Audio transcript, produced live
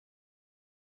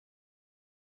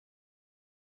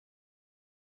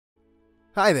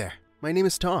Hi there, my name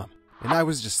is Tom, and I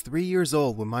was just 3 years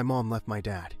old when my mom left my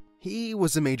dad. He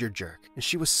was a major jerk, and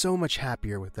she was so much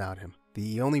happier without him.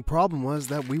 The only problem was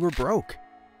that we were broke.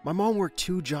 My mom worked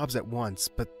 2 jobs at once,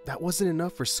 but that wasn't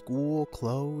enough for school,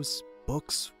 clothes,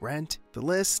 books, rent. The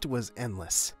list was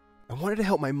endless. I wanted to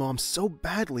help my mom so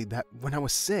badly that when I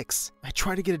was 6, I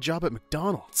tried to get a job at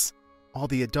McDonald's. All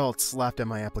the adults laughed at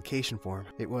my application form.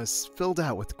 It was filled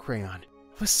out with crayon.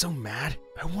 I was so mad.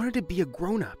 I wanted to be a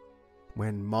grown-up.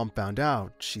 When Mom found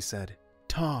out, she said,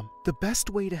 "Tom, the best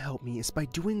way to help me is by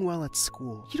doing well at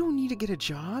school. You don't need to get a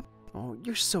job. Oh,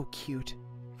 you're so cute."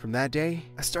 From that day,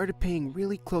 I started paying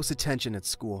really close attention at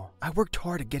school. I worked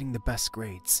hard at getting the best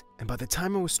grades, and by the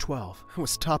time I was 12, I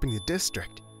was topping the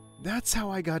district. That's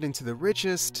how I got into the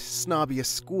richest, snobbiest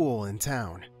school in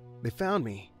town. They found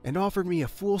me and offered me a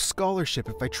full scholarship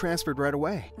if I transferred right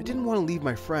away. I didn't want to leave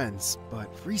my friends,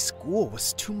 but free school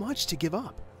was too much to give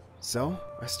up. So,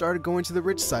 I started going to the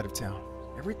rich side of town.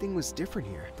 Everything was different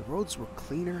here. The roads were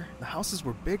cleaner, the houses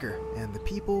were bigger, and the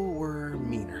people were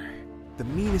meaner. The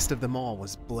meanest of them all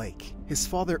was Blake. His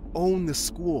father owned the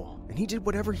school, and he did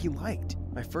whatever he liked.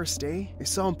 My first day, I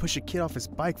saw him push a kid off his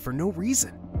bike for no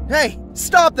reason. "Hey,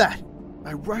 stop that!"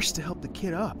 I rushed to help the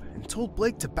kid up and told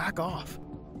Blake to back off.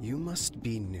 "You must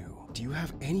be new. Do you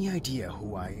have any idea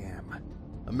who I am?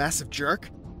 A massive jerk?"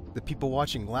 The people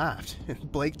watching laughed,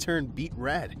 and Blake turned beet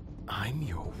red. "I'm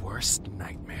your worst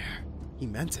nightmare." He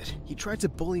meant it. He tried to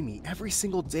bully me every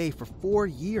single day for 4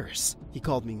 years. He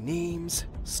called me names,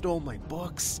 stole my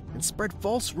books, and spread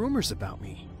false rumors about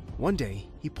me. One day,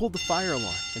 he pulled the fire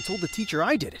alarm and told the teacher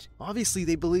I did it. Obviously,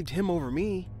 they believed him over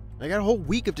me. I got a whole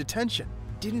week of detention.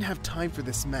 Didn't have time for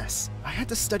this mess. I had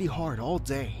to study hard all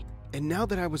day. And now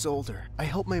that I was older, I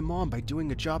helped my mom by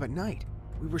doing a job at night.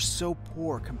 We were so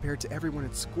poor compared to everyone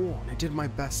at school, and I did my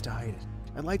best to hide it.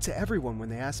 I lied to everyone when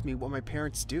they asked me what my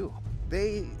parents do.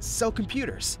 They sell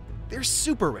computers. They're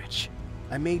super rich.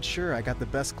 I made sure I got the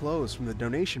best clothes from the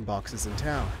donation boxes in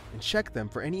town and checked them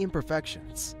for any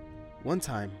imperfections. One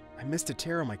time, I missed a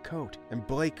tear on my coat, and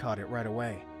Blake caught it right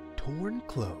away. "Torn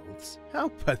clothes? How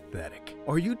pathetic.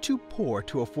 Are you too poor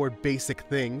to afford basic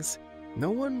things?" No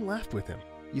one laughed with him.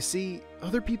 You see,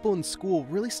 other people in school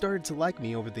really started to like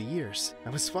me over the years. I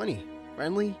was funny,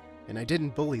 friendly, and I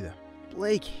didn't bully them.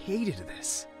 Blake hated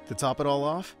this. To top it all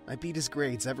off, I beat his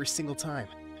grades every single time.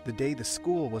 The day the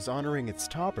school was honoring its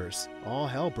toppers, all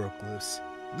hell broke loose.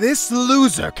 "This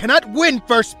loser cannot win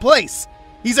first place!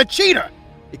 He's a cheater!"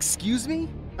 "Excuse me?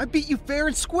 I beat you fair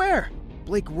and square!"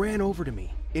 Blake ran over to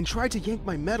me and tried to yank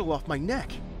my medal off my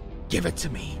neck. "Give it to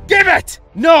me! Give it!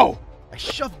 No!" I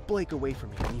shoved Blake away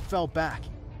from me and he fell back.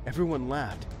 Everyone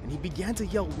laughed and he began to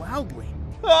yell loudly.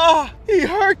 "Ah! He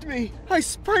hurt me! I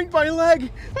sprained my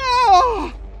leg!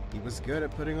 Ah!" He was good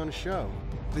at putting on a show.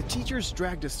 The teachers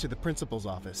dragged us to the principal's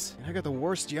office, and I got the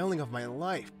worst yelling of my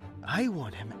life. "I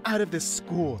want him out of this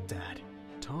school, Dad.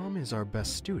 Tom is our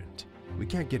best student. We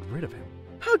can't get rid of him."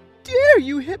 "How dare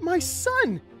you hit my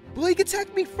son? Blake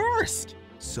attacked me first!"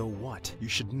 "So what? You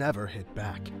should never hit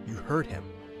back. You hurt him."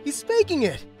 "He's faking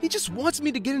it. He just wants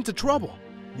me to get into trouble."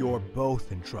 "You're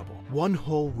both in trouble. 1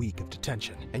 whole week of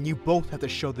detention, and you both have to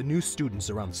show the new students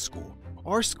around the school."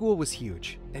 Our school was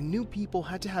huge, and new people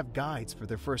had to have guides for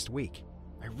their first week.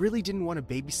 I really didn't want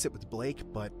to babysit with Blake,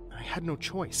 but I had no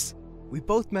choice. We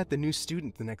both met the new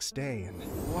student the next day, and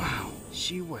wow,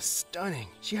 she was stunning.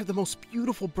 She had the most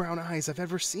beautiful brown eyes I've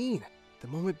ever seen. The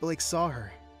moment Blake saw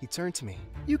her, he turned to me.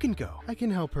 "You can go. I can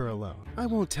help her alone. I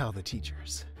won't tell the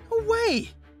teachers." "No way!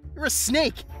 You're a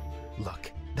snake!"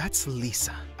 "Look, that's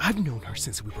Lisa. I've known her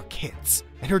since we were kids,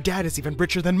 and her dad is even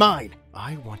richer than mine.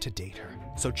 I want to date her,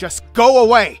 so just go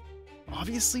away!"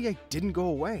 Obviously, I didn't go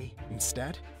away.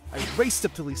 Instead, I raced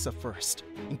up to Lisa first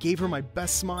and gave her my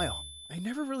best smile. I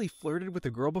never really flirted with a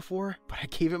girl before, but I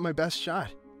gave it my best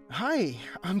shot. "Hi,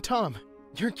 I'm Tom.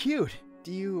 You're cute.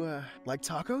 Do you, like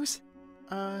tacos?"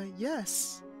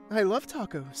 Yes. I love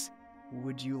tacos."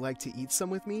 "Would you like to eat some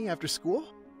with me after school?"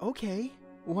 "Okay.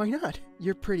 Why not?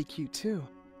 You're pretty cute too."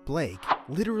 Blake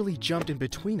literally jumped in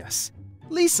between us.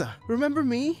 "Lisa, remember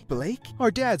me? Blake?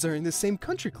 Our dads are in the same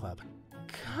country club."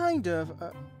 "Kind of.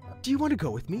 Do you want to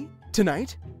go with me?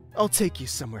 Tonight? I'll take you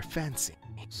somewhere fancy."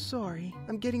 "Sorry,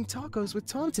 I'm getting tacos with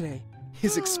Tom today."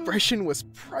 His expression was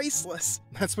priceless.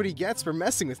 That's what he gets for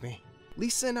messing with me.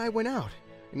 Lisa and I went out,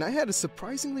 and I had a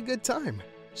surprisingly good time.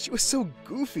 She was so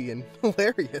goofy and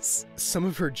hilarious. Some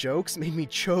of her jokes made me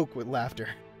choke with laughter.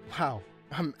 Wow,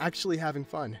 I'm actually having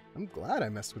fun. I'm glad I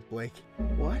messed with Blake.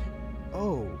 "What?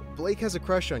 Oh, Blake has a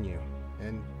crush on you,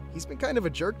 and he's been kind of a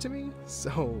jerk to me,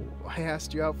 so I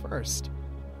asked you out first."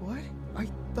 "What? I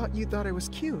thought you thought I was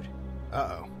cute."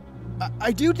 Uh-oh.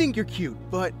 I do think you're cute,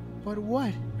 but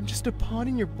what? I'm just a pawn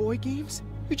in your boy games?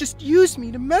 You just used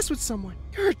me to mess with someone.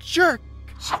 You're a jerk.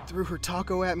 She threw her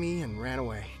taco at me and ran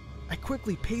away. I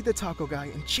quickly paid the taco guy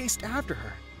and chased after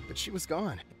her, but she was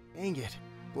gone. Dang it.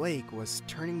 Blake was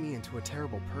turning me into a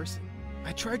terrible person.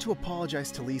 I tried to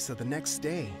apologize to Lisa the next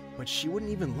day, but she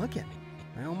wouldn't even look at me.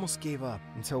 I almost gave up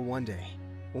until one day,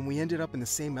 when we ended up in the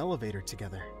same elevator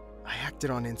together. I acted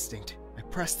on instinct. I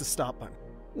pressed the stop button.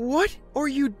 What are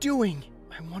you doing?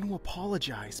 I want to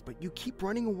apologize, but you keep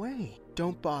running away.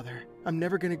 Don't bother. I'm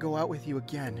never gonna go out with you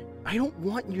again. I don't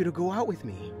want you to go out with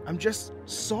me. I'm just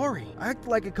sorry. I act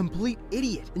like a complete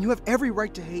idiot, and you have every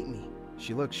right to hate me.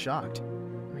 She looked shocked.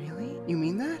 Really? You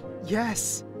mean that?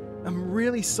 Yes. I'm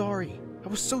really sorry. I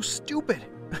was so stupid.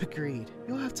 Agreed.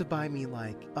 You'll have to buy me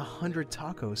like 100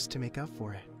 tacos to make up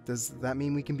for it. Does that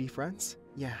mean we can be friends?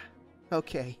 Yeah.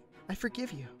 Okay. I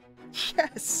forgive you.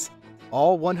 Yes!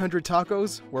 All 100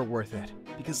 tacos were worth it,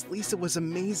 because Lisa was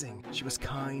amazing. She was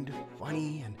kind,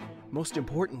 funny, and most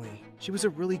importantly, she was a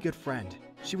really good friend.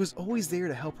 She was always there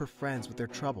to help her friends with their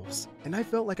troubles, and I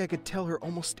felt like I could tell her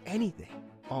almost anything.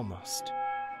 Almost.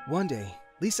 One day,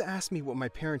 Lisa asked me what my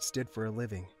parents did for a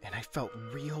living, and I felt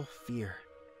real fear.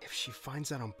 If she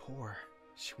finds out I'm poor,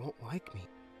 she won't like me.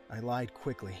 I lied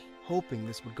quickly, hoping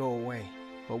this would go away.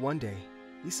 But one day,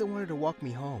 Lisa wanted to walk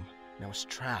me home, and I was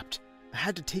trapped. I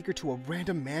had to take her to a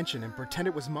random mansion and pretend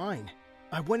it was mine.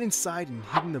 I went inside and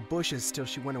hid in the bushes till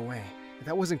she went away. If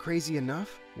that wasn't crazy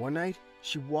enough, one night,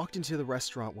 she walked into the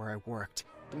restaurant where I worked.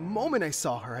 The moment I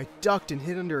saw her, I ducked and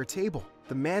hid under a table.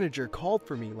 The manager called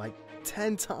for me like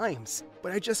 10 times,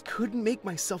 but I just couldn't make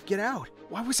myself get out.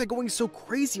 Why was I going so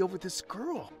crazy over this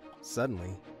girl?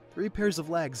 Suddenly, 3 pairs of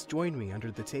legs joined me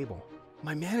under the table.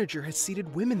 My manager had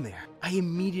seated women there. I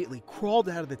immediately crawled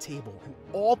out of the table, and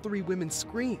all 3 women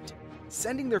screamed,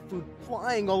 sending their food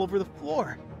flying all over the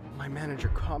floor. My manager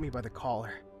caught me by the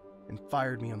collar and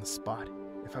fired me on the spot.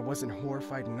 If I wasn't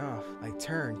horrified enough, I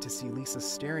turned to see Lisa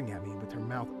staring at me with her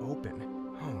mouth open.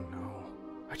 Oh no.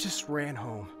 I just ran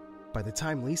home. By the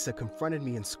time Lisa confronted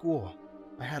me in school,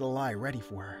 I had a lie ready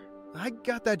for her. I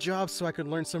got that job so I could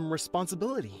learn some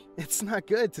responsibility. It's not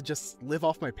good to just live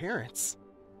off my parents.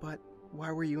 But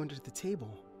why were you under the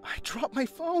table? I dropped my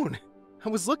phone. I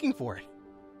was looking for it.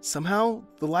 Somehow,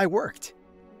 the lie worked.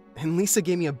 And Lisa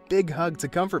gave me a big hug to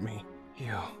comfort me.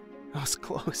 Ew, I was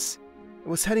close. I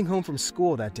was heading home from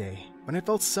school that day when I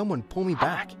felt someone pull me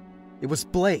back. It was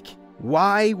Blake.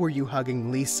 Why were you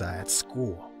hugging Lisa at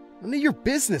school? None of your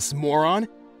business, moron.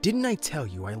 Didn't I tell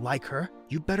you I like her?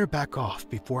 You better back off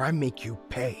before I make you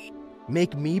pay.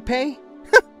 Make me pay?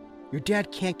 Your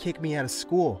dad can't kick me out of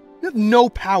school. You have no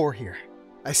power here.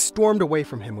 I stormed away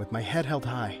from him with my head held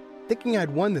high, thinking I'd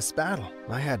won this battle.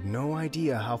 I had no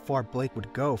idea how far Blake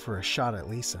would go for a shot at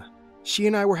Lisa. She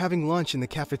and I were having lunch in the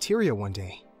cafeteria one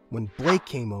day when Blake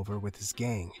came over with his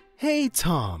gang. Hey,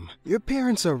 Tom, your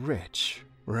parents are rich,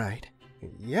 right?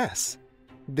 Yes.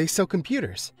 They sell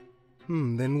computers.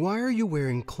 Then why are you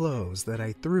wearing clothes that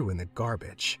I threw in the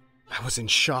garbage? I was in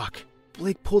shock.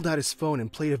 Blake pulled out his phone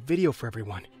and played a video for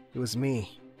everyone. It was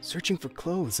me, searching for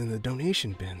clothes in the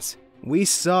donation bins. We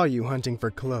saw you hunting for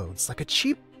clothes like a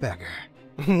cheap beggar.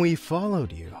 We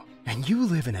followed you, and you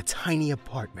live in a tiny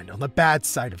apartment on the bad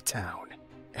side of town.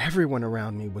 Everyone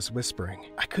around me was whispering.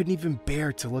 I couldn't even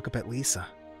bear to look up at Lisa.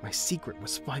 My secret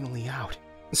was finally out.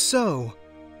 So,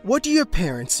 what do your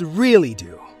parents really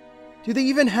do? Do they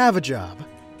even have a job?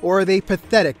 Or are they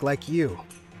pathetic like you?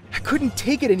 I couldn't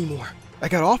take it anymore. I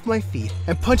got off my feet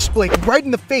and punched Blake right in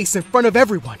the face in front of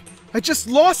everyone. I just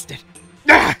lost it.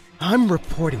 Ah! I'm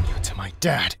reporting you to my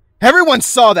dad. Everyone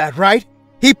saw that, right?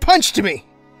 He punched me!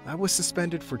 I was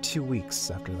suspended for 2 weeks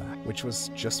after that, which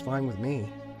was just fine with me.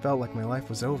 Felt like my life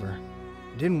was over.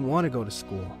 I didn't want to go to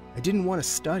school. I didn't want to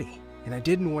study. And I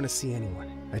didn't want to see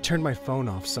anyone. I turned my phone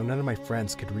off so none of my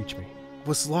friends could reach me. I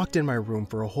was locked in my room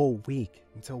for a whole week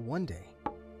until one day,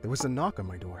 there was a knock on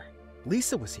my door.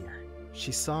 Lisa was here.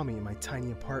 She saw me in my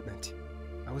tiny apartment.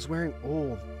 I was wearing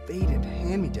old, faded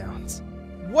hand-me-downs.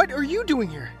 What are you doing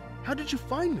here? How did you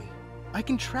find me? I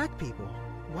can track people.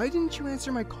 Why didn't you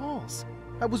answer my calls?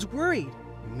 I was worried.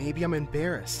 Maybe I'm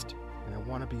embarrassed, and I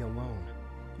want to be alone.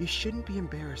 You shouldn't be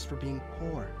embarrassed for being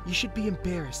poor. You should be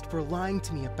embarrassed for lying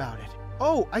to me about it.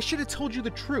 Oh, I should have told you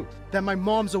the truth, that my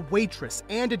mom's a waitress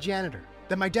and a janitor,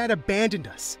 that my dad abandoned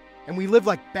us, and we live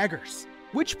like beggars.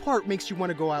 Which part makes you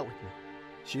want to go out with me?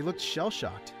 She looked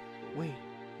shell-shocked. Wait,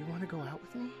 you want to go out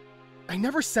with me? I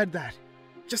never said that.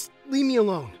 Just leave me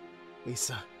alone.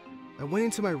 Lisa, I went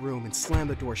into my room and slammed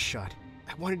the door shut.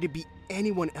 I wanted to be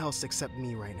anyone else except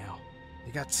me right now.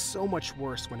 It got so much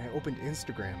worse when I opened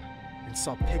Instagram. and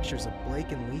saw pictures of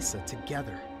Blake and Lisa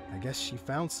together. I guess she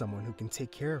found someone who can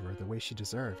take care of her the way she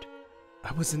deserved.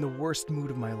 I was in the worst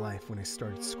mood of my life when I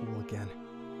started school again.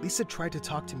 Lisa tried to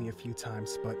talk to me a few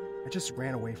times, but I just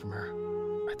ran away from her.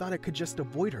 I thought I could just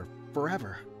avoid her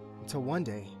forever, until one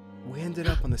day, we ended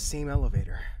up on the same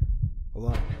elevator,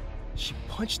 alone. She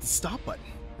punched the stop button,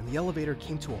 and the elevator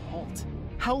came to a halt.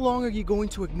 How long are you going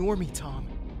to ignore me, Tom?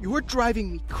 You're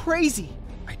driving me crazy!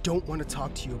 I don't want to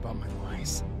talk to you about my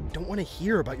lies. I don't want to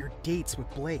hear about your dates with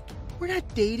Blake. We're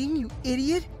not dating, you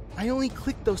idiot! I only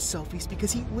clicked those selfies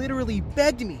because he literally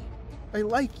begged me. I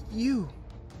like you.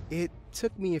 It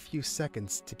took me a few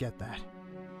seconds to get that.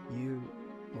 You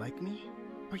like me?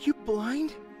 Are you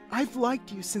blind? I've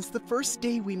liked you since the first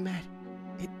day we met.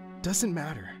 It doesn't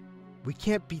matter. We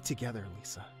can't be together,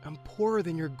 Lisa. I'm poorer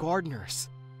than your gardeners.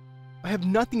 I have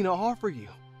nothing to offer you.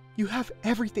 You have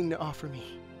everything to offer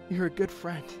me. You're a good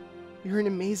friend. You're an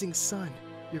amazing son.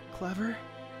 You're clever,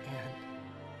 and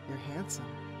you're handsome.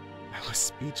 I was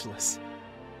speechless.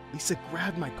 Lisa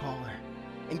grabbed my collar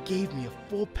and gave me a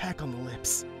full peck on the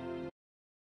lips.